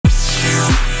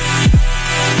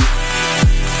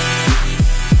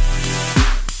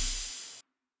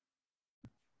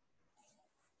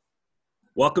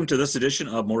Welcome to this edition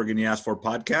of Morgan You Asked For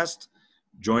podcast.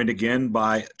 Joined again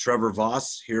by Trevor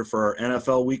Voss here for our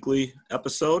NFL Weekly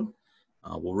episode.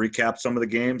 We'll recap some of the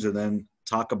games and then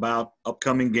talk about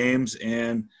upcoming games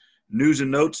and news and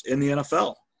notes in the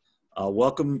NFL.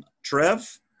 Welcome,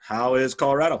 Trev. How is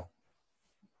Colorado?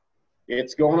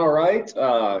 It's going all right.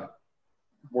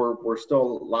 We're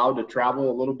still allowed to travel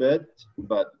a little bit,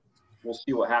 but we'll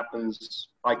see what happens.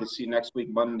 I could see next week,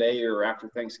 Monday or after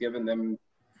Thanksgiving, them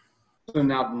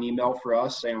sending out an email for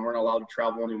us saying we're not allowed to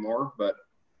travel anymore, but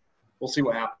we'll see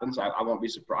what happens. I won't be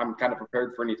surprised. I'm kind of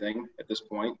prepared for anything at this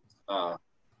point.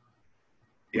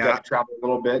 We got to travel a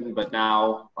little bit, but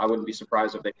now I wouldn't be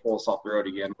surprised if they pull us off the road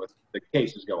again with the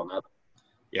cases going up.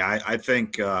 Yeah, I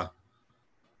think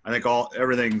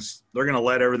everything's – they're going to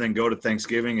let everything go to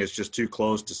Thanksgiving. It's just too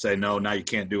close to say, no, now you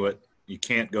can't do it. You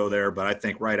can't go there. But I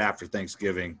think right after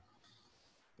Thanksgiving,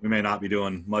 we may not be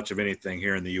doing much of anything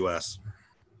here in the U.S.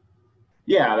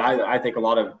 Yeah, I think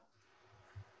we're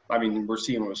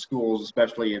seeing with schools,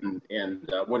 especially in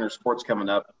winter sports coming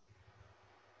up.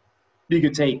 You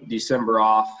could take December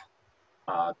off,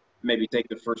 maybe take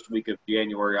the first week of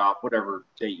January off, whatever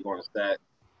date you want to set,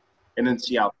 and then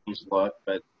see how things look.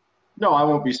 But, no, I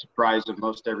won't be surprised if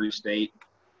most every state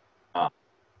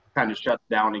kind of shuts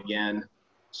down again,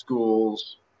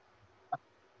 schools,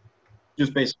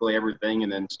 just basically everything,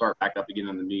 and then start back up again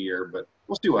in the new year. But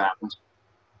we'll see what happens.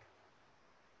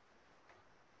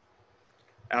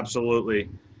 Absolutely.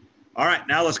 All right,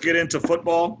 now let's get into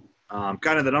football.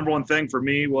 Kind of the number one thing for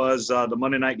me was the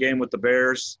Monday night game with the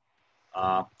Bears.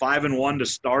 5-1 to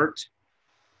start,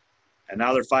 and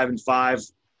now they're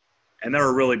 5-5, and they're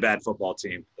a really bad football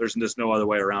team. There's just no other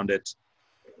way around it.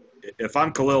 If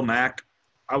I'm Khalil Mack,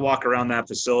 I walk around that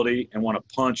facility and want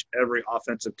to punch every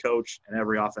offensive coach and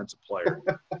every offensive player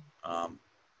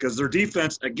because their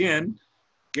defense, again,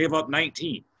 gave up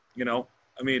 19.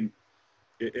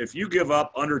 If you give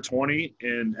up under 20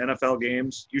 in NFL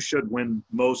games, you should win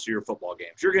most of your football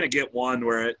games. You're going to get one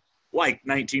where it like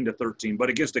 19-13, but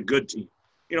against a good team.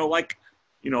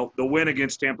 The win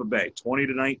against Tampa Bay,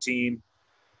 20-19.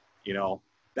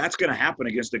 That's going to happen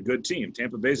against a good team.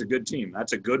 Tampa Bay's a good team.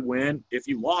 That's a good win. If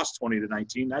you lost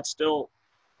 20-19, that's still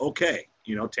okay.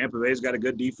 Tampa Bay's got a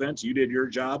good defense. You did your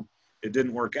job. It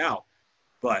didn't work out.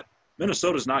 But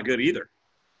Minnesota's not good either.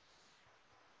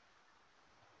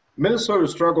 Minnesota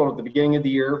struggled at the beginning of the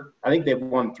year. I think they've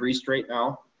won 3 straight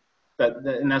now.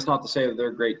 And that's not to say that they're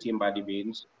a great team by any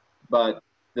means. But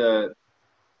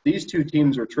these two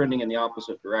teams are trending in the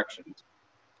opposite directions.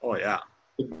 Oh, yeah.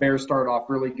 The Bears started off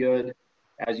really good,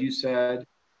 as you said,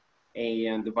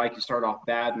 and the Vikings started off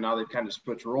bad, and now they've kind of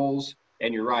switched roles.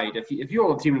 And you're right. If you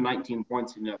hold a team to 19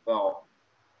 points in the NFL,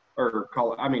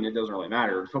 it doesn't really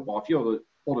matter in football. If you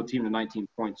hold a team to 19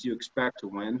 points, you expect to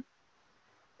win.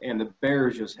 And the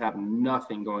Bears just have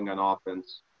nothing going on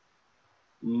offense.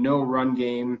 No run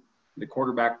game. The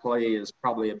quarterback play is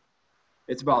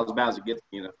it's about as bad as it gets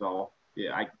in the NFL.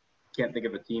 Yeah, I can't think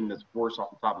of a team that's worse off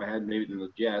the top of my head maybe than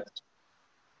the Jets.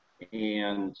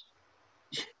 And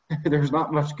there's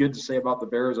not much good to say about the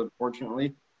Bears,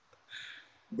 unfortunately.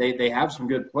 They have some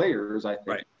good players, I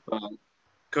think. Right.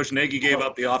 Coach Nagy gave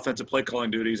up the offensive play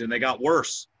calling duties, and they got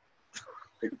worse.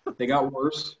 They got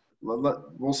worse.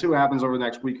 We'll see what happens over the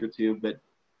next week or two, but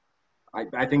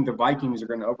I think the Vikings are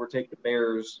going to overtake the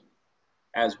Bears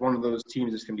as one of those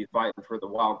teams that's going to be fighting for the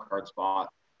wild card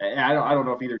spot. And I don't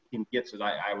know if either team gets it.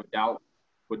 I would doubt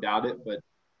it, but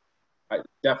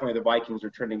definitely the Vikings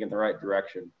are trending in the right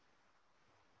direction.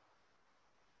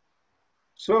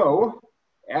 So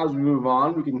as we move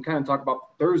on, we can kind of talk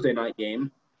about the Thursday night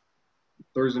game.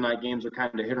 Thursday night games are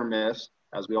kind of hit or miss,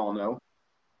 as we all know.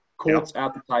 Colts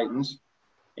at the Titans.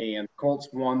 And Colts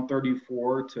won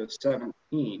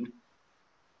 34-17.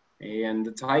 And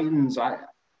the Titans, I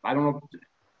don't know.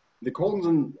 The Colts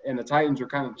and the Titans are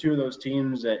kind of two of those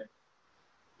teams that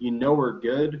are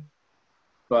good,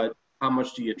 but how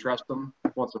much do you trust them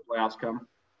once the playoffs come?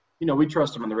 We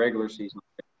trust them in the regular season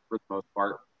for the most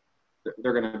part.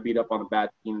 They're going to beat up on the bad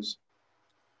teams.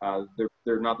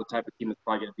 They're not the type of team that's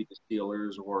probably going to beat the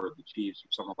Steelers or the Chiefs or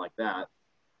something like that.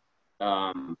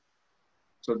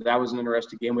 So that was an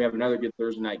interesting game. We have another good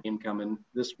Thursday night game coming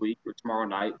this week or tomorrow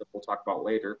night that we'll talk about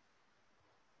later.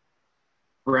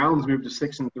 Browns moved to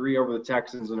 6-3 over the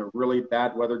Texans in a really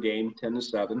bad weather game,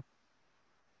 10-7.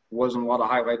 Wasn't a lot of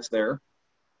highlights there.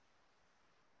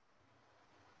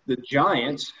 The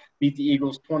Giants beat the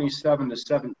Eagles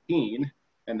 27-17 in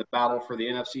the battle for the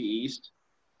NFC East,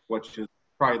 which is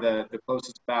probably the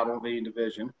closest battle of the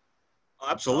division.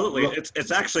 Absolutely.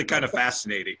 It's actually kind of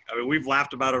fascinating. We've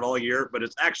laughed about it all year, but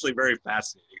it's actually very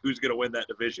fascinating who's going to win that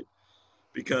division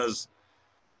because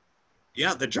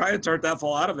Yeah, the Giants aren't that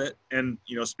far out of it. And,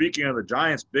 speaking of the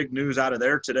Giants, big news out of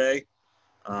there today.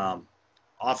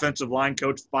 Offensive line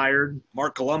coach fired.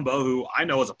 Mark Colombo, who I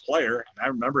know as a player. I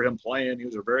remember him playing. He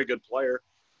was a very good player.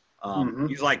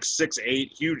 He's like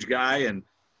 6'8", huge guy. And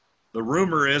the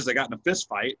rumor is they got in a fist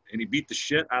fight, and he beat the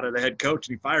shit out of the head coach,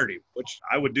 and he fired him, which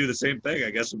I would do the same thing, I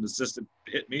guess, if an assistant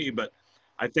hit me. But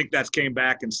I think that's came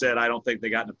back and said I don't think they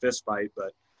got in a fist fight.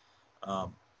 But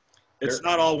it's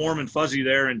not all warm and fuzzy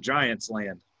there in Giants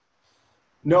land.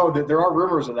 No, there are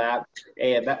rumors of that.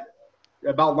 And that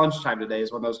about lunchtime today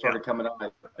is when those started coming up, I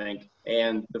think.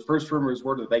 And the first rumors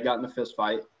were that they got in a fist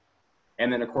fight.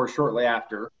 And then, of course, shortly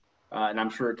after, and I'm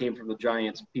sure it came from the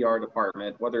Giants PR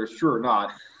department, whether it's true or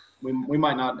not, we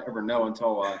might not ever know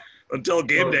until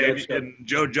game day and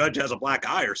Joe Judge has a black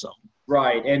eye or something.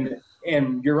 Right.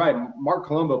 And you're right. Mark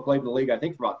Colombo played the league, I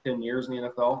think, for about 10 years in the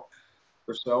NFL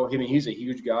or so. I mean, he's a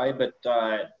huge guy, but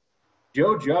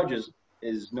Joe Judge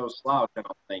is no slouch, I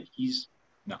don't think. He's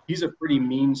a pretty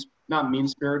not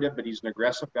mean-spirited, but he's an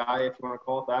aggressive guy, if you want to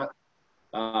call it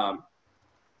that.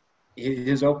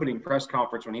 His opening press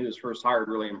conference when he was first hired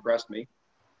really impressed me.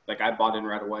 Like, I bought in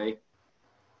right away.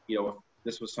 If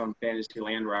this was some fantasy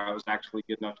land where I was actually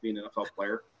good enough to be an NFL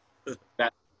player.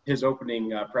 That his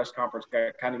opening press conference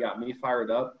kind of got me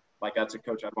fired up. Like, that's a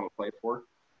coach I'd want to play for.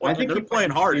 Well, I think they're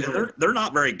playing hard. They're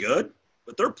not very good,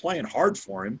 but they're playing hard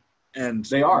for him. And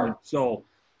they are. So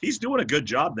he's doing a good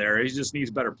job there. He just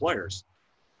needs better players.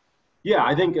 Yeah,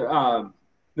 I think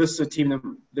this is a team that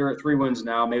they're at 3 wins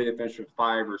now. Maybe they finish with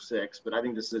 5 or 6, but I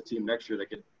think this is a team next year that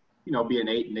could, be an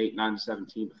 8-8,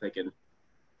 9-17 if they can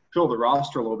fill the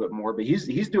roster a little bit more. But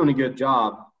he's doing a good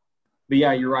job. But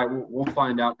yeah, you're right. We'll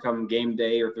find out come game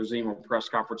day, or if there's any more press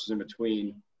conferences in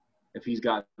between, if he's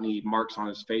got any marks on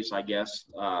his face, I guess.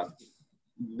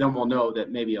 Then we'll know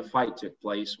that maybe a fight took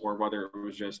place, or whether it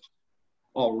was just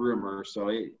all rumor. So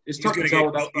it's tough to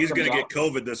tell. He's going to get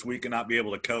COVID this week and not be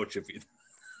able to coach if he.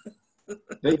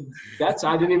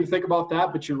 I didn't even think about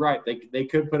that, but you're right. They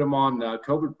could put him on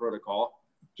COVID protocol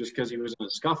just because he was in a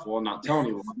scuffle and not tell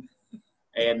anyone.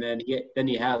 And then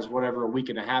he has a week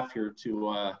and a half here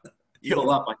to heal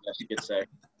up, I guess you could say.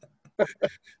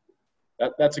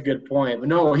 That's a good point. But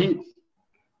no, he's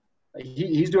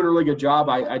doing a really good job.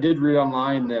 I did read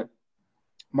online that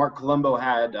Mark Colombo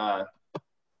had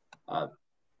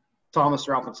Thomas,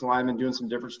 their offensive lineman, doing some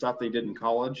different stuff they did in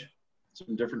college,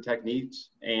 some different techniques,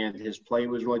 and his play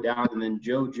was really down. And then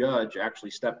Joe Judge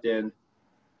actually stepped in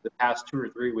the past 2 or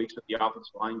 3 weeks with the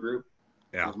offensive line group.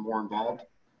 Yeah. Was more involved.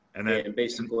 And then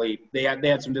basically they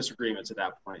had some disagreements at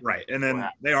that point. Right. And then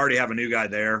they already have a new guy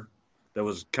there that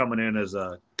was coming in as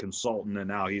a consultant, and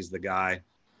now he's the guy.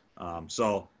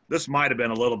 So this might have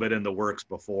been a little bit in the works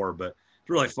before, but it's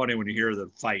really funny when you hear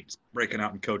the fights breaking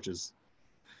out in coaches.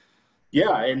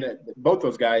 Yeah, and both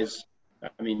those guys,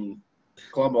 I mean,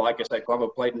 Colombo, like I said, Colombo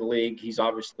played in the league. He's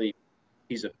a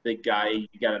big guy. You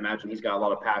got to imagine he's got a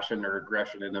lot of passion or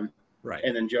aggression in him. Right.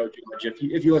 And then Joe Judge,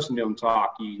 if you listen to him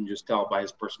talk, you can just tell by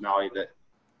his personality that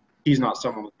he's not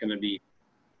someone that's going to be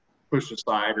pushed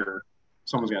aside or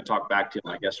someone's going to talk back to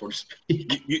him, I guess, so to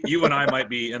speak. You and I might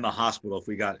be in the hospital if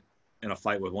we got in a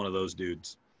fight with one of those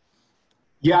dudes.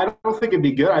 Yeah, I don't think it'd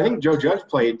be good. I think Joe Judge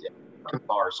played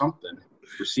or something.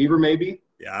 Receiver, maybe?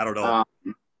 Yeah, I don't know.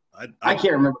 I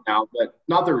can't remember now, but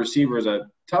not that receiver is a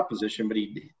tough position, but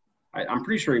I'm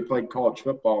pretty sure he played college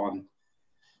football and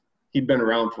he'd been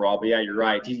around for a while. But, yeah, you're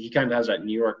right. He kind of has that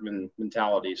New York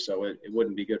mentality, so it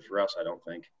wouldn't be good for us, I don't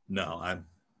think. No, I'm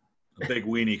a big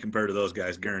weenie compared to those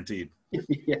guys, guaranteed.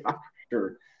 Yeah,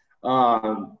 sure.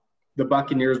 The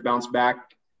Buccaneers bounced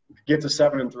back, get to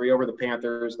 7-3 over the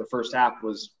Panthers. The first half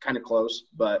was kind of close,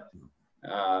 but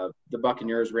the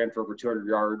Buccaneers ran for over 200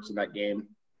 yards in that game.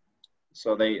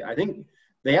 So I think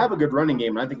they have a good running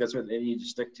game, and I think that's what they need to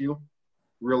stick to,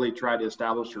 really try to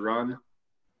establish a run.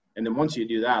 And then once you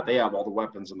do that, they have all the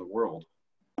weapons in the world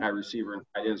at receiver and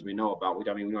tight ends we know about. We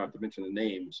don't have to mention the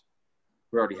names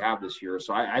we already have this year.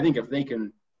 So I think if they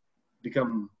can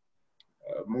become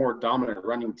a more dominant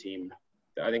running team,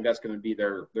 I think that's going to be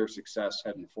their success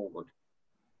heading forward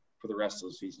for the rest of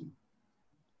the season.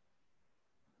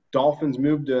 Dolphins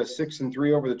moved to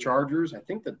 6-3 over the Chargers. I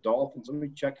think the Dolphins, let me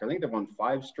check. I think they've won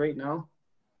 5 straight now.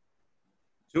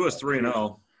 Tua is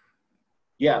 3-0.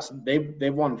 Yes,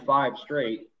 they've won 5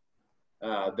 straight.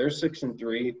 They're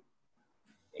 6-3,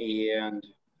 and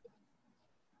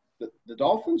the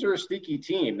Dolphins are a sneaky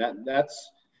team.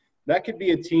 That could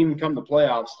be a team come the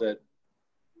playoffs that,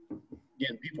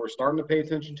 again, people are starting to pay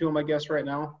attention to them, I guess, right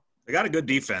now. They got a good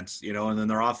defense, and then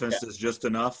their offense is just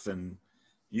enough, and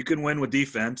you can win with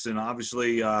defense. And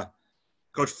obviously,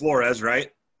 Coach Flores,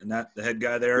 right, and the head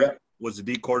guy there, was the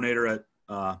D coordinator at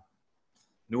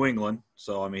New England.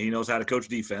 So, I mean, he knows how to coach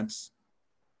defense,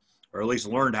 or at least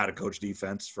learned how to coach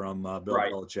defense from Bill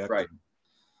Belichick. Right.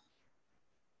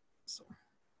 So.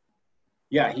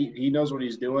 Yeah, he knows what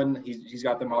he's doing. He's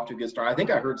got them off to a good start. I think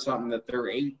I heard something that they're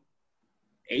 8-3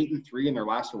 in their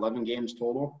last 11 games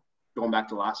total, going back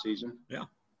to last season. Yeah.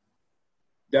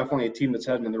 Definitely a team that's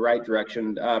heading in the right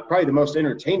direction. Probably the most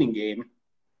entertaining game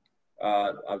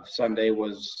of Sunday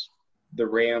was the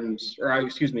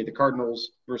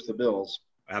Cardinals versus the Bills.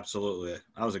 Absolutely.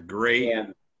 That was a great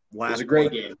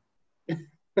game.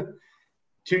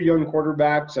 Two young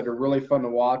quarterbacks that are really fun to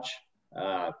watch.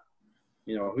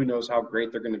 Who knows how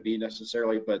great they're going to be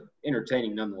necessarily, but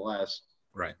entertaining nonetheless.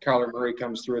 Right. Kyler Murray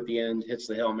comes through at the end, hits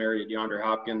the Hail Mary to DeAndre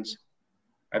Hopkins,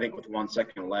 I think with 1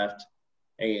 second left.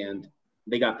 And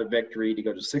they got the victory to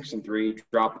go to 6-3,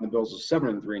 dropping the Bills to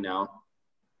 7-3 now.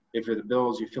 If you're the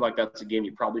Bills, you feel like that's a game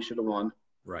you probably should have won.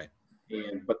 Right.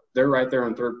 But they're right there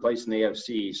in third place in the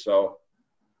AFC, so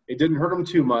it didn't hurt them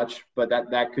too much. But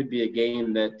that could be a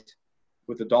game that,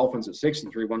 with the Dolphins at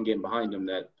 6-3, one game behind them,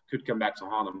 that could come back to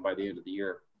haunt them by the end of the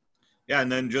year. Yeah, and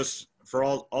then just for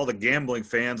all the gambling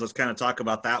fans, let's kind of talk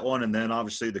about that one, and then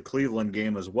obviously the Cleveland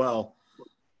game as well.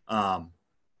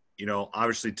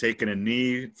 Obviously taking a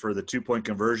knee for the 2-point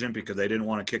conversion because they didn't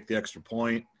want to kick the extra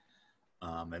point.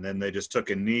 And then they just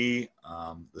took a knee.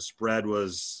 The spread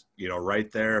was,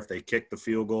 right there. If they kick the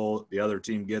field goal, the other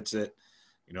team gets it.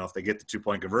 If they get the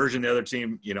 2-point conversion, the other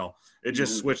team, it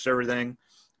just switched everything.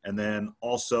 And then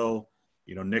also,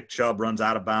 Nick Chubb runs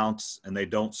out of bounds and they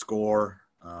don't score.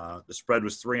 The spread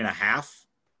was 3.5.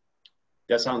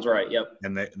 That sounds right. Yep.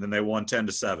 And then they won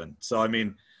 10-7. So, I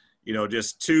mean,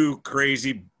 just two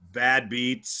crazy bad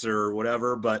beats or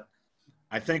whatever. But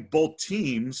I think both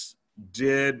teams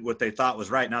did what they thought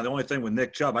was right. Now, the only thing with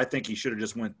Nick Chubb, I think he should have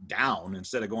just went down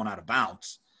instead of going out of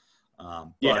bounds.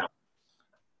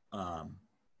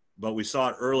 But we saw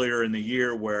it earlier in the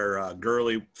year where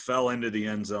Gurley fell into the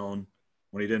end zone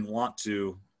when he didn't want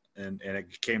to, and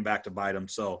it came back to bite him.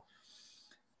 So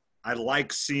I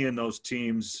like seeing those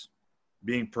teams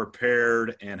being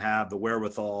prepared and have the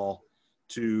wherewithal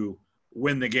to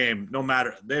win the game. No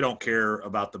matter, they don't care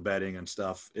about the betting and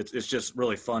stuff. It's just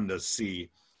really fun to see.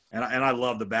 And I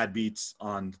love the bad beats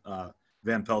on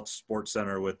Van Pelt Sports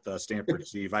Center with Stanford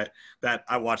Steve. I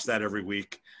watch that every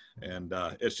week, and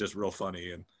it's just real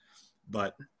funny.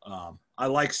 But I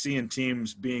like seeing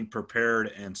teams being prepared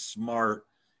and smart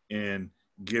in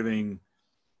giving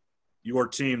your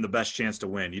team the best chance to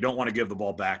win. You don't want to give the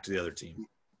ball back to the other team,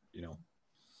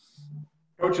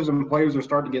 Coaches and players are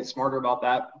starting to get smarter about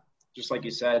that. Just like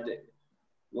you said,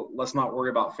 let's not worry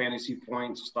about fantasy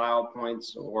points, style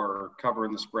points, or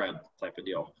covering the spread type of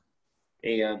deal.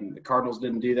 And the Cardinals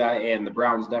didn't do that, and the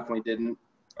Browns definitely didn't.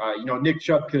 Nick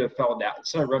Chubb could have fell down.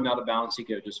 Instead of running out of bounds, he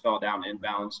could have just fell down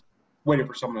inbounds, waited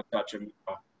for someone to touch him,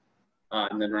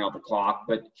 and then run out the clock.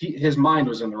 But his mind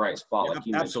was in the right spot. Yeah,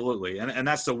 like absolutely. And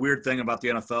that's the weird thing about the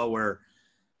NFL, where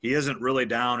he isn't really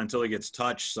down until he gets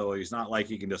touched, so he's not like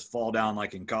he can just fall down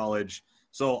like in college.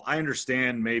 So I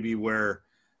understand maybe where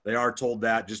they are told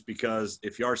that, just because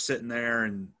if you are sitting there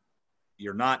and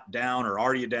you're not down, or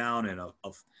are you down, and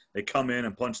they come in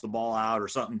and punch the ball out or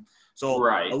something. So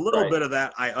a little bit of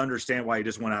that, I understand why he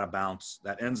just went out of bounds.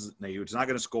 That ends – it's not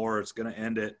going to score. It's going to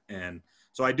end it. And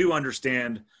so I do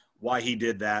understand why he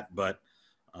did that, but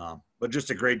just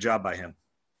a great job by him.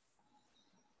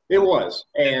 It was.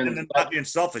 And not being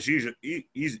selfish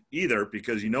either,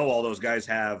 because all those guys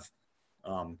have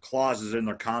clauses in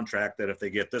their contract that if they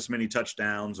get this many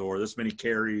touchdowns or this many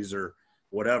carries or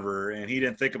whatever, and he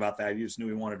didn't think about that. He just knew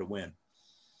he wanted to win.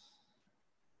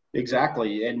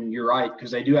 Exactly. And you're right,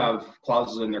 because they do have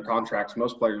clauses in their contracts.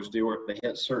 Most players do, where if they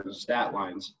hit certain stat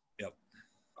lines,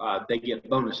 they get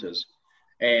bonuses.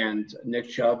 And Nick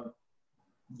Chubb,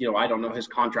 I don't know his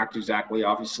contract exactly,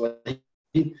 obviously.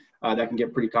 That can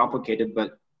get pretty complicated,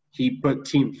 but he put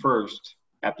team first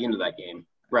at the end of that game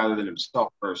rather than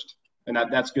himself first. And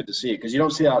that's good to see, because you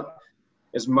don't see that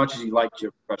as much as you like to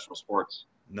in professional sports.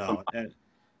 No.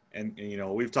 And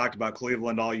we've talked about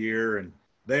Cleveland all year, and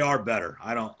they are better.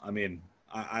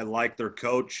 I like their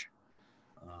coach.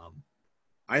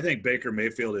 I think Baker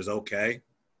Mayfield is okay,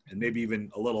 and maybe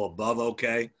even a little above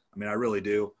okay. I really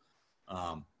do.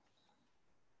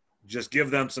 Just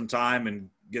give them some time and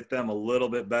get them a little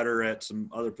bit better at some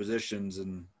other positions.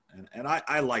 And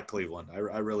I like Cleveland. I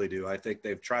really do. I think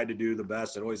they've tried to do the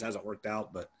best. It always hasn't worked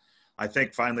out, but I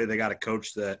think finally they got a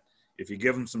coach that if you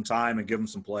give them some time and give them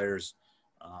some players,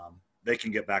 they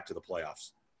can get back to the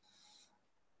playoffs.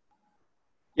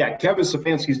 Yeah, Kevin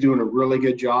Stefanski's doing a really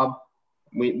good job.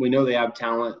 We know they have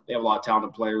talent. They have a lot of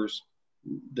talented players.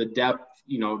 The depth,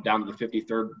 down to the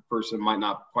 53rd person might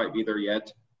not quite be there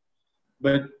yet.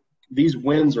 But these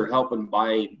wins are helping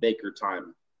buy Baker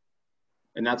time.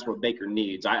 And that's what Baker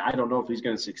needs. I don't know if he's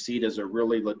going to succeed as a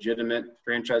really legitimate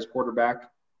franchise quarterback,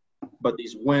 but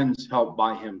these wins help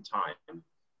buy him time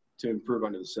to improve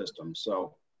under the system.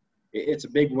 So it's a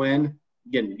big win.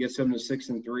 Again, gets them to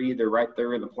 6-3. They're right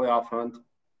there in the playoff hunt.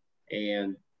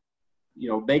 And,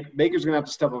 Baker's going to have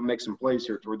to step up and make some plays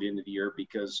here toward the end of the year,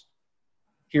 because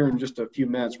here in just a few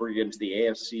minutes, we're getting to the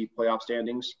AFC playoff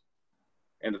standings.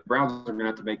 And the Browns are going to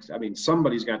have to make –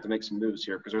 somebody's going to have to make some moves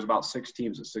here, because there's about 6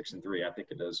 teams at 6-3, I think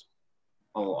it is.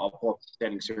 I'll pull up the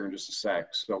standings here in just a sec.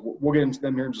 So we'll get into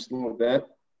them here in just a little bit.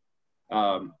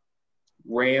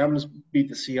 Rams beat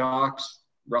the Seahawks.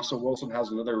 Russell Wilson has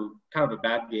another kind of a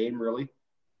bad game, really.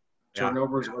 Yeah.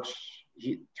 Turnovers, which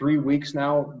 3 weeks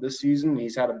now this season,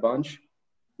 he's had a bunch.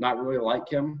 Not really like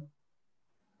him.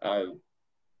 And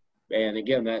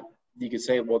again, that you could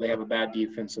say, well, they have a bad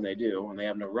defense, and they do, and they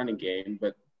have no running game.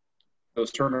 But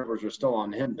those turnovers are still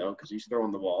on him, though, because he's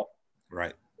throwing the ball.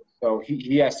 Right. So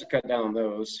he has to cut down on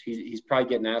those. He's probably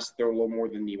getting asked to throw a little more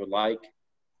than he would like,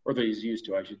 or that he's used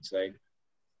to, I should say.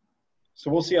 So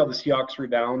we'll see how the Seahawks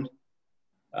rebound.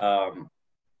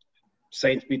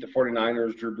 Saints beat the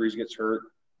 49ers. Drew Brees gets hurt.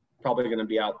 Probably going to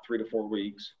be out 3 to 4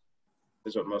 weeks,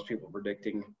 is what most people are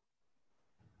predicting.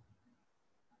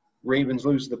 Ravens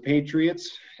lose to the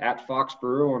Patriots at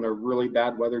Foxborough on a really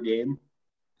bad weather game.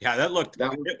 Yeah,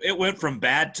 it went from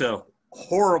bad to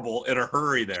horrible in a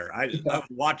hurry there. I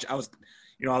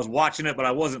was watching it, but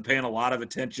I wasn't paying a lot of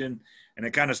attention, and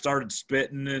it kind of started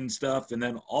spitting and stuff, and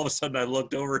then all of a sudden I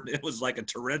looked over and it was like a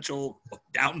torrential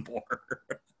downpour.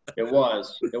 It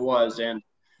was, and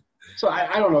so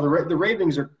I don't know. The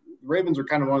Ravens are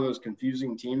kind of one of those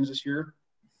confusing teams this year.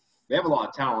 They have a lot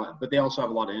of talent, but they also have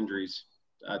a lot of injuries.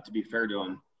 To be fair to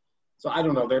them, so I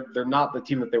don't know. They're not the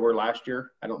team that they were last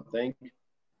year, I don't think.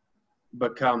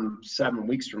 But come 7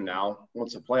 weeks from now,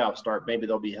 once the playoffs start, maybe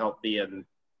they'll be healthy and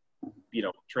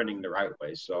trending the right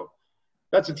way. So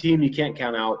that's a team you can't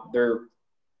count out. They're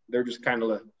just kind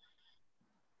of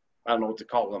I don't know what to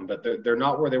call them, but they're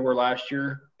not where they were last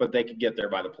year, but they could get there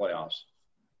by the playoffs.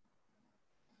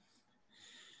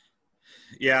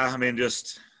 Yeah,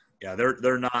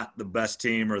 they're not the best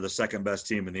team or the second best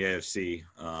team in the AFC.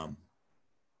 For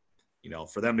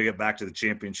them to get back to the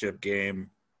championship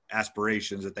game,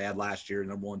 aspirations that they had last year,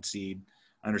 number 1 seed,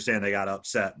 I understand they got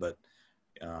upset, but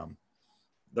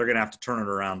they're going to have to turn it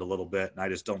around a little bit, and I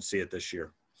just don't see it this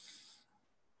year.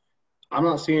 I'm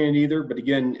not seeing it either, but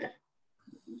again,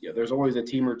 there's always a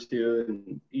team or two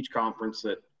in each conference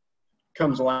that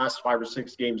comes the last 5 or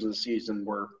 6 games of the season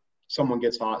where someone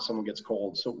gets hot, someone gets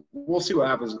cold. So we'll see what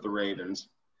happens with the Ravens.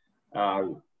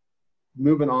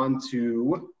 Moving on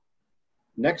to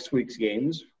next week's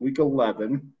games, Week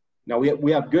 11. Now,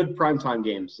 we have good primetime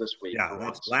games this week.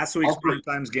 Yeah, last week's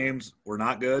primetime games were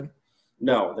not good.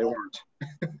 No, they weren't.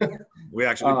 We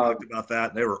actually talked about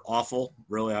that. They were awful.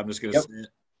 Really, I'm just going to say it.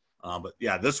 But,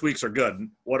 yeah, this week's are good.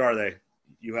 What are they?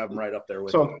 You have them right up there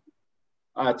with you.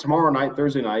 Tomorrow night,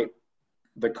 Thursday night,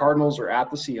 the Cardinals are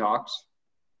at the Seahawks.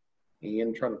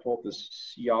 And trying to pull up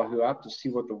this Yahoo app to see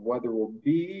what the weather will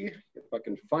be, if I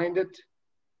can find it.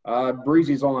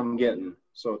 Breezy's all I'm getting.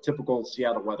 So typical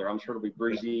Seattle weather. I'm sure it'll be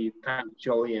breezy, kind of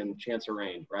chilly, and chance of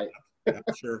rain, right? Yeah,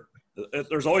 sure.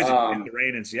 There's always a chance of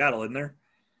rain in Seattle, isn't there?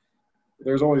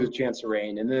 There's always a chance of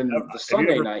rain. And then the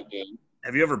Sunday night game.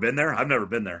 Have you ever been there? I've never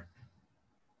been there.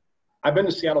 I've been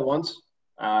to Seattle once,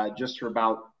 just for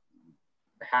about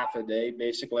half a day.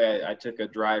 Basically, I took a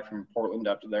drive from Portland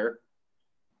up to there.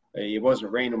 It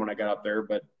wasn't raining when I got up there,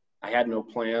 but I had no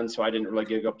plan, so I didn't really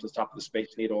get up to the top of the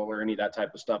Space Needle or any of that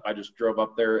type of stuff. I just drove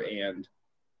up there, and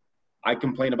I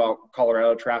complain about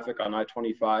Colorado traffic on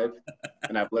I-25,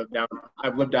 and I've lived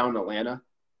down in Atlanta.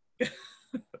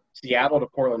 Seattle to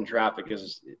Portland traffic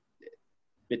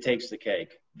it takes the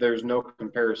cake. There's no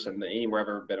comparison to anywhere I've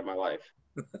ever been in my life.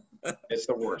 It's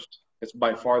the worst. It's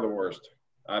by far the worst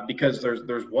because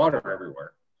there's water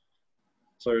everywhere.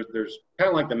 So there's kind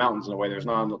of like the mountains in a way. There's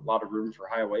not a lot of room for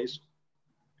highways.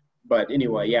 But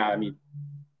anyway, yeah,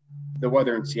 the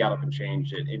weather in Seattle can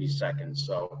change at any second.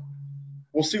 So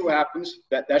we'll see what happens.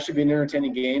 That should be an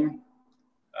entertaining game.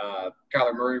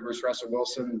 Kyler Murray versus Russell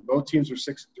Wilson. Both teams are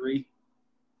 6-3.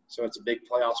 So it's a big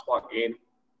playoff spot game.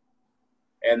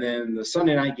 And then the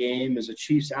Sunday night game is the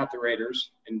Chiefs at the Raiders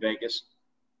in Vegas.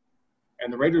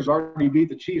 And the Raiders already beat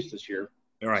the Chiefs this year.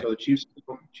 All right. So the Chiefs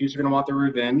are going to want their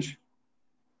revenge.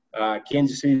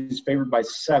 Kansas City is favored by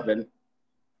 7.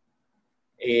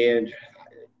 And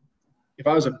if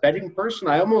I was a betting person,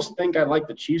 I almost think I like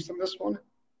the Chiefs in this one.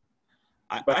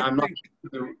 but I I'm not think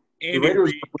sure the Andy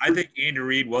Raiders. Reid, I think Andy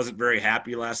Reid wasn't very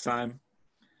happy last time,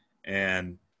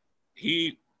 and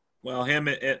him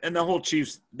and the whole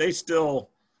Chiefs, they still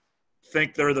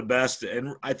think they're the best,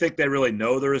 and I think they really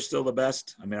know they're still the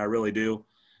best. I mean, I really do,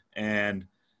 and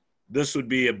this would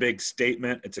be a big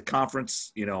statement. It's a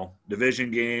conference,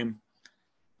 division game.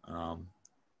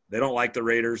 They don't like the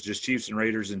Raiders. Just Chiefs and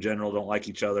Raiders in general don't like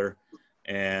each other,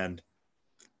 and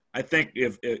I think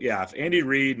if Andy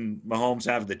Reid and Mahomes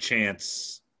have the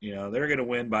chance, they're going to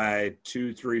win by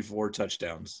 2, 3, 4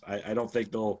 touchdowns. I don't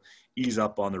think they'll ease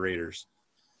up on the Raiders.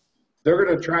 They're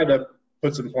going to try to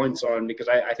put some points on because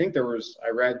I think I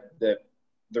read that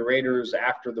the Raiders,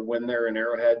 after the win there in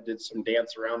Arrowhead, did some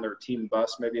dance around their team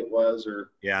bus, maybe it was, or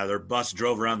yeah, their bus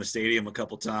drove around the stadium a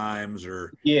couple times,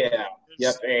 or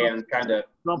and kind of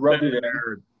rubbed it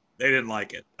in. They didn't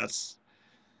like it.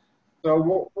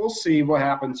 So we'll see what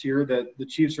happens here. The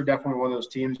Chiefs are definitely one of those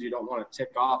teams you don't want to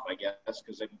tick off, I guess,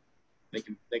 because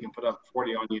they can put up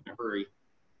 40 on you in a hurry.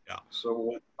 Yeah.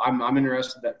 So I'm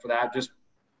interested for that. Just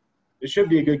it should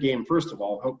be a good game, first of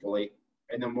all, hopefully,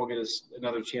 and then we'll get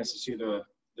another chance to see the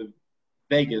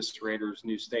Vegas Raiders'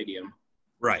 new stadium.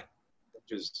 Right.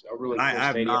 Which is a really cool I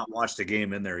have stadium. not watched a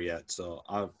game in there yet, so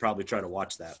I'll probably try to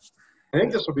watch that. I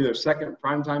think this will be their second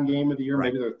primetime game of the year,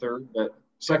 maybe their third, but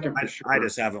second for sure. I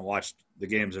just haven't watched the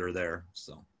games that are there.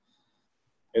 So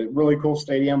a really cool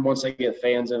stadium. Once they get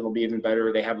fans in, it'll be even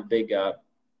better. They have a big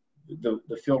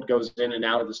the field goes in and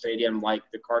out of the stadium like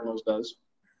the Cardinals does.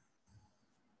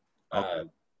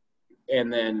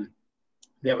 And then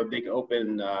they have a big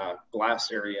open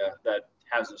glass area that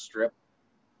has a strip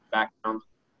background,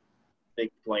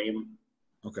 big flame.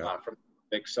 Okay. From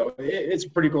big, so it's a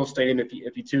pretty cool stadium.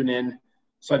 If you tune in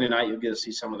Sunday night, you'll get to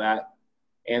see some of that.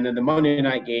 And then the Monday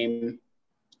night game,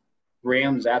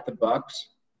 Rams at the Bucks.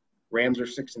 Rams are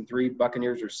 6-3,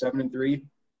 Buccaneers are 7-3,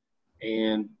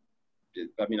 and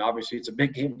I mean obviously it's a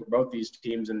big game for both these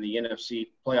teams in the NFC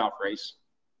playoff race.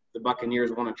 The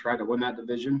Buccaneers want to try to win that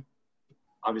division.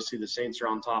 Obviously the Saints are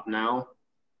on top now,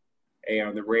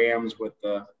 and the Rams with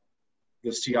the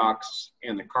Seahawks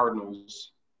and the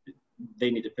Cardinals,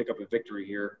 they need to pick up a victory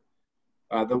here.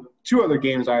 The two other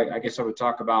games I guess I would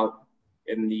talk about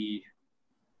in the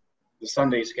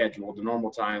Sunday schedule, the normal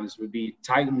times, would be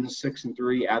Titans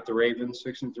 6-3 at the Ravens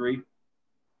 6-3.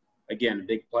 Again,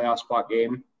 big playoff spot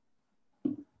game.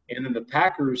 And then the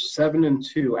Packers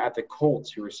 7-2 at the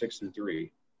Colts, who are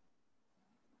 6-3.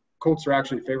 Colts are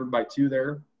actually favored by 2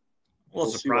 there. Well,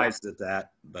 surprised at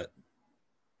that, but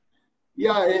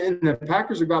yeah, and the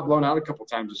Packers have got blown out a couple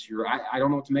times this year. I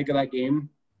don't know what to make of that game,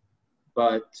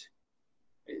 but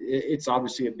it's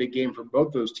obviously a big game for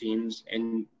both those teams.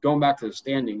 And going back to the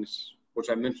standings, which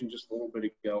I mentioned just a little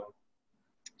bit ago.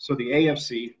 So the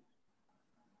AFC,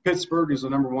 Pittsburgh is the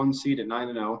number 1 seed at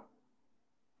 9-0.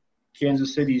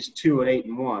 Kansas City's 2 at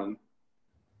 8-1.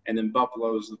 And then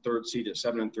Buffalo is the 3rd seed at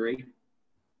 7-3.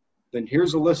 Then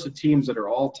here's a list of teams that are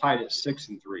all tied at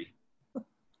 6-3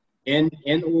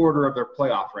 in order of their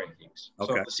playoff rankings.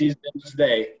 Okay. So if the season ends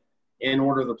today, in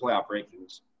order of the playoff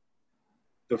rankings.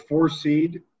 The 4th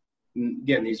seed,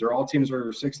 again, these are all teams that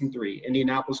are 6-3.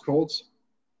 Indianapolis Colts,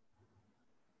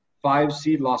 5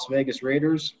 seed Las Vegas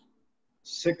Raiders,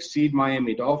 6 seed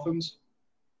Miami Dolphins,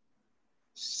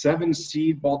 7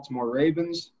 seed Baltimore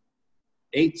Ravens,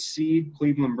 8 seed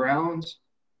Cleveland Browns,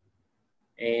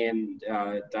 and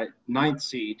 9th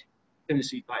seed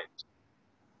Tennessee Titans.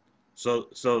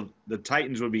 So the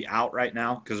Titans would be out right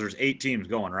now because there's 8 teams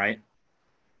going, right?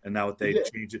 And now what they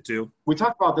changed it to? We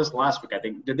talked about this last week, I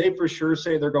think. Did they for sure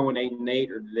say they're going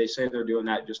 8-8, or did they say they're doing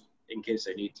that just in case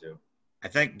they need to? I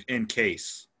think in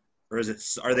case. Or are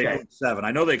they doing 7?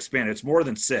 I know they expanded. It's more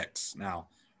than 6 now.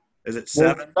 Is it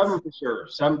 7? Well, 7 for sure.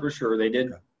 7 for sure. They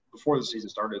did before the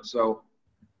season started. So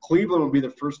Cleveland will be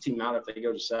the first team out if they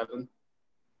go to 7.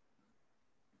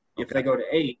 If they go to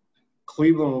 8,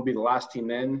 Cleveland will be the last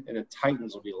team in, and the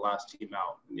Titans will be the last team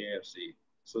out in the AFC.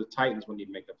 So the Titans will need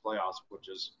to make the playoffs, which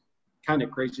is kind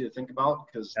of crazy to think about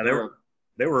because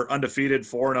they were undefeated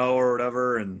 4-0 or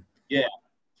whatever, and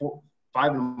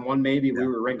 5-1 maybe. Yeah. We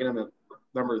were ranking them at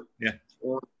number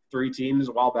 3 teams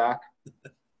a while back.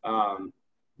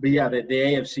 But yeah, the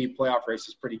AFC playoff race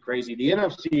is pretty crazy. The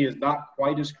NFC is not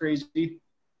quite as crazy.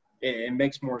 It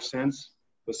makes more sense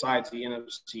besides the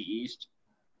NFC East.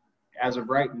 As of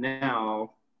right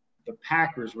now, the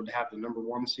Packers would have the number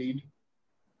 1 seed,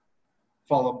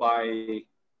 followed by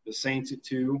the Saints at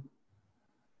 2,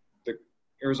 the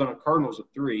Arizona Cardinals at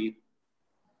 3.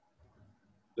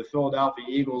 The Philadelphia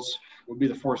Eagles would be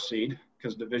the 4th seed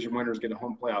because division winners get a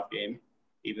home playoff game,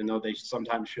 even though they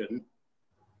sometimes shouldn't.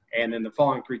 And then the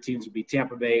following 3 teams would be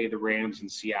Tampa Bay, the Rams,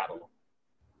 and Seattle.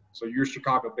 So your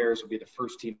Chicago Bears will be the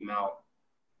first team out.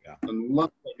 Yeah. Unless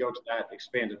they go to that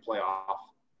expanded playoff.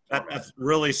 That's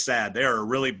really sad. They're a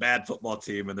really bad football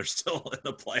team, and they're still in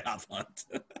the playoff hunt.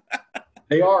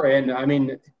 They are, and I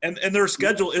mean – And their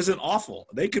schedule isn't awful.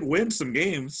 They could win some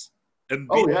games. And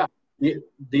yeah. The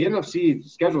NFC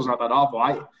schedule's not that awful.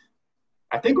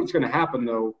 I think what's going to happen,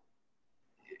 though,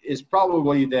 is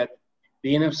probably that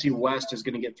the NFC West is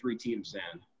going to get 3 teams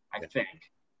in, I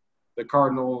think. The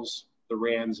Cardinals, the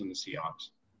Rams, and the Seahawks.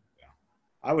 Yeah,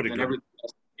 I would agree. And everything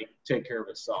else will take care of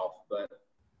itself. But,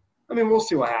 I mean, we'll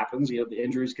see what happens. You know, the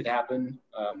injuries could happen.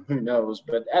 Who knows?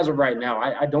 But as of right now,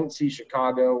 I don't see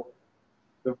Chicago,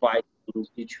 the Vikings,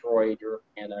 Detroit, or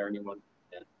Atlanta, or anyone.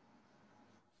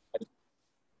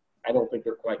 I don't think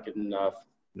they're quite good enough.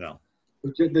 No.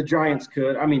 The Giants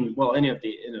could. I mean, well, any of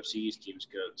the NFC East teams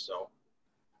could. So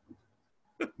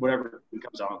whatever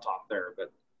comes out on top there.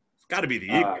 But it's got to be the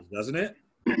Eagles, doesn't it?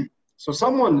 So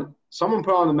someone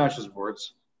put on the message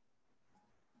boards.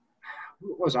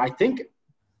 Who was it? I think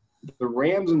the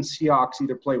Rams and Seahawks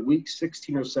either play week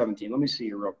 16 or 17. Let me see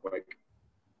here real quick.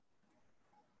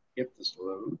 If this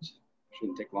loads,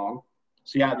 shouldn't take long.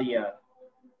 So yeah,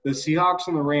 the Seahawks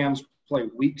and the Rams play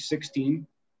week 16.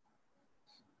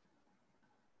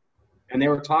 And they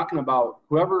were talking about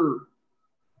whoever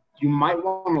you might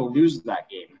want to lose that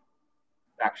game,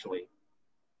 actually.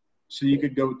 So you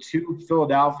could go to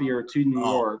Philadelphia or to New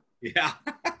York. Yeah.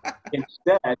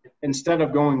 instead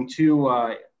of going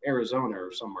to Arizona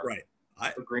or somewhere. Right.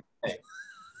 Or Green Bay.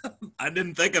 I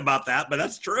didn't think about that, but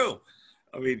that's true.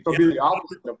 I mean, it'll be the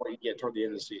opposite of what you get toward the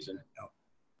end of the season. Yeah.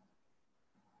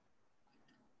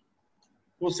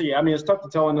 We'll see. I mean, it's tough to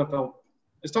tell NFL.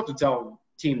 It's tough to tell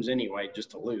teams anyway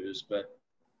just to lose, but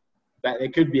that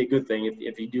it could be a good thing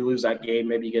if you do lose that game.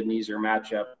 Maybe you get an easier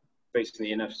matchup facing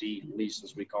the NFC least,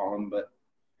 as we call them. But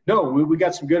no, we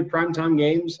got some good primetime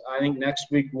games. I think next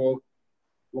week we'll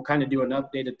kind of do an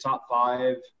updated top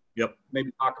 5. Yep.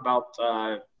 Maybe talk about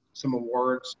some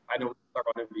awards. I know we can talk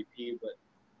about MVP, but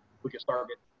we can start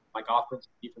getting like offensive,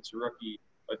 defensive rookie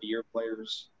of the year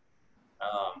players,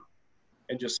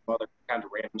 and just some other kind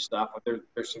of random stuff.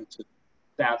 There's some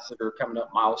stats that are coming up,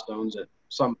 milestones that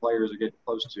some players are getting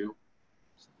close to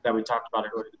that we talked about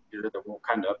earlier this year that we'll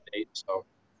kind of update. So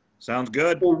sounds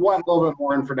good. We'll have a little bit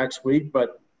more in for next week,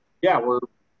 but yeah,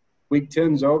 week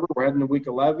 10's over. We're heading to week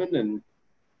 11, and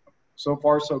so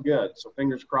far so good. So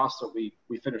fingers crossed that we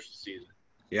finish the season.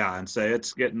 Yeah, and say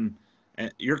it's getting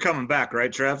 – you're coming back,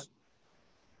 right, Trev?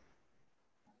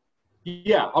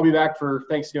 Yeah, I'll be back for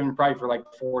Thanksgiving probably for like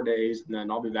 4 days, and then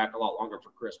I'll be back a lot longer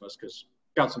for Christmas because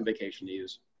got some vacation to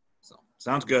use. So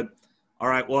sounds good. All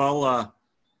right, well,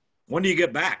 when do you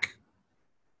get back?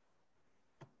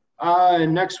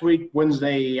 Next week,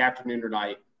 Wednesday afternoon or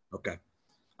night. Okay.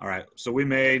 All right. So we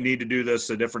may need to do this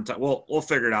a different time. We'll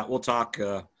figure it out. We'll talk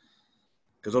because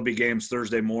there'll be games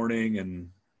Thursday morning, and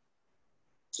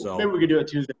so maybe we could do it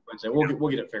Tuesday, Wednesday. We'll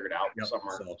get it figured out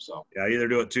somewhere. So yeah, either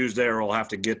do it Tuesday or we'll have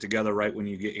to get together right when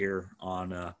you get here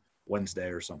on Wednesday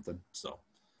or something. So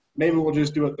maybe we'll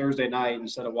just do it Thursday night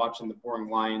instead of watching the boring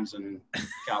Lions and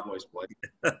Cowboys play.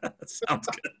 Sounds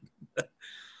good.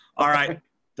 All right.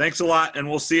 Thanks a lot, and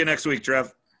we'll see you next week,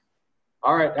 Trev.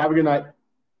 All right. Have a good night.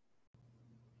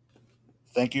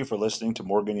 Thank you for listening to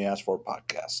More Than You Asked For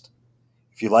podcast.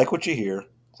 If you like what you hear,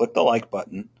 click the like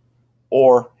button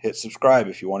or hit subscribe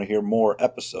if you want to hear more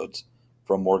episodes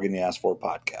from More Than You Asked For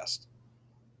podcast.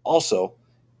 Also,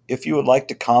 if you would like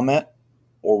to comment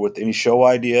or with any show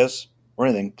ideas or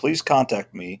anything, please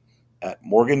contact me at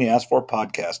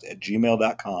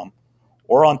morganyouaskforpodcast@gmail.com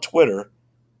or on Twitter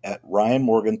at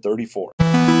RyanMorgan34.